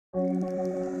Welcome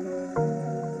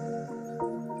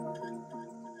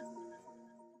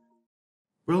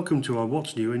to our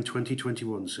What's New in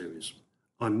 2021 series.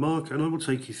 I'm Mark and I will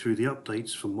take you through the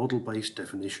updates for model-based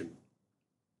definition.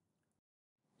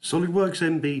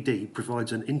 SOLIDWORKS MBD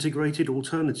provides an integrated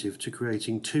alternative to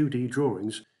creating 2D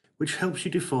drawings, which helps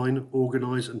you define,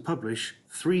 organise and publish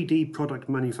 3D product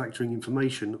manufacturing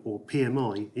information or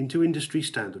PMI into industry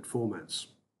standard formats.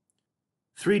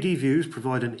 3D views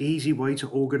provide an easy way to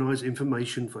organise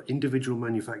information for individual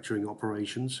manufacturing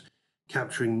operations,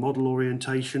 capturing model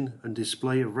orientation and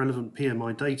display of relevant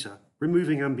PMI data,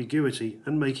 removing ambiguity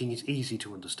and making it easy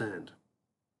to understand.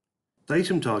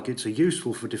 Datum targets are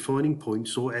useful for defining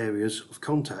points or areas of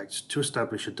contact to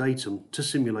establish a datum to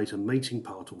simulate a mating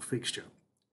part or fixture.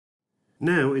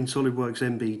 Now in SOLIDWORKS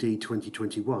MBD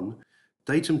 2021,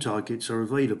 datum targets are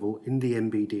available in the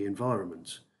MBD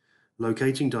environment.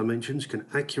 Locating dimensions can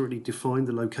accurately define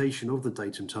the location of the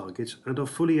datum target and are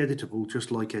fully editable just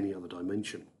like any other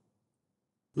dimension.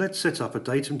 Let's set up a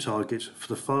datum target for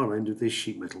the far end of this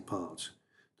sheet metal part.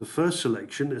 The first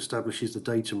selection establishes the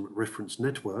datum reference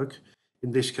network,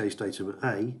 in this case datum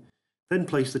A, then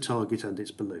place the target and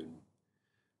its balloon.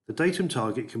 The datum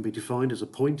target can be defined as a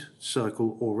point,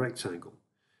 circle or rectangle.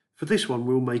 For this one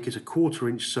we'll make it a 1/4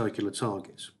 inch circular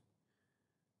target.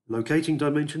 Locating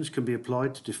dimensions can be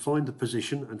applied to define the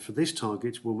position, and for this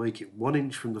target we'll make it 1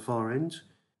 inch from the far end,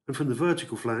 and from the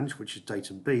vertical flange, which is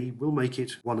datum B, we'll make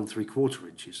it 1 3/4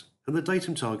 inches, and the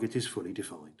datum target is fully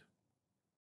defined.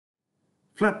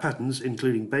 Flat patterns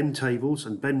including bend tables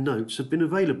and bend notes have been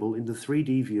available in the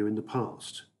 3D view in the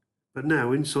past, but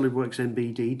now in SOLIDWORKS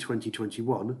MBD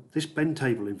 2021 this bend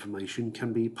table information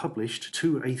can be published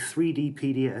to a 3D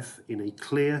PDF in a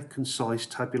clear, concise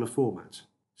tabular format,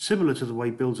 similar to the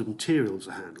way bills of materials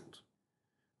are handled.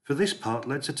 For this part,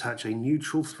 let's attach a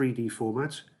neutral 3D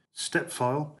format, step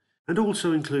file, and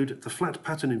also include the flat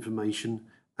pattern information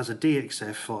as a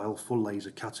DXF file for laser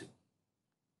cutting.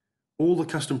 All the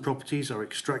custom properties are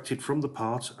extracted from the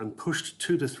part and pushed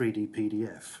to the 3D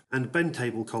PDF, and bend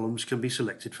table columns can be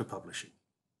selected for publishing.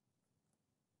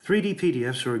 3D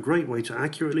PDFs are a great way to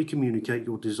accurately communicate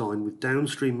your design with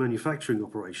downstream manufacturing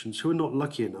operations who are not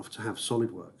lucky enough to have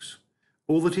SOLIDWORKS.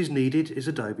 All that is needed is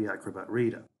Adobe Acrobat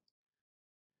Reader.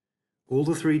 All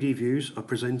the 3D views are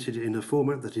presented in a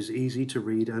format that is easy to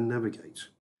read and navigate.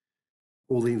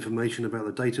 All the information about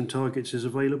the datum targets is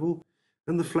available,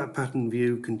 and the flat pattern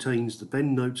view contains the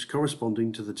bend notes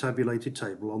corresponding to the tabulated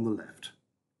table on the left.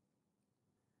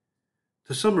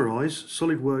 To summarise,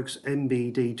 SOLIDWORKS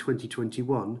MBD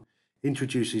 2021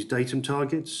 introduces datum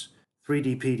targets,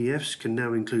 3D PDFs can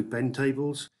now include bend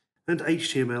tables, and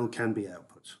HTML can be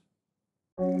output.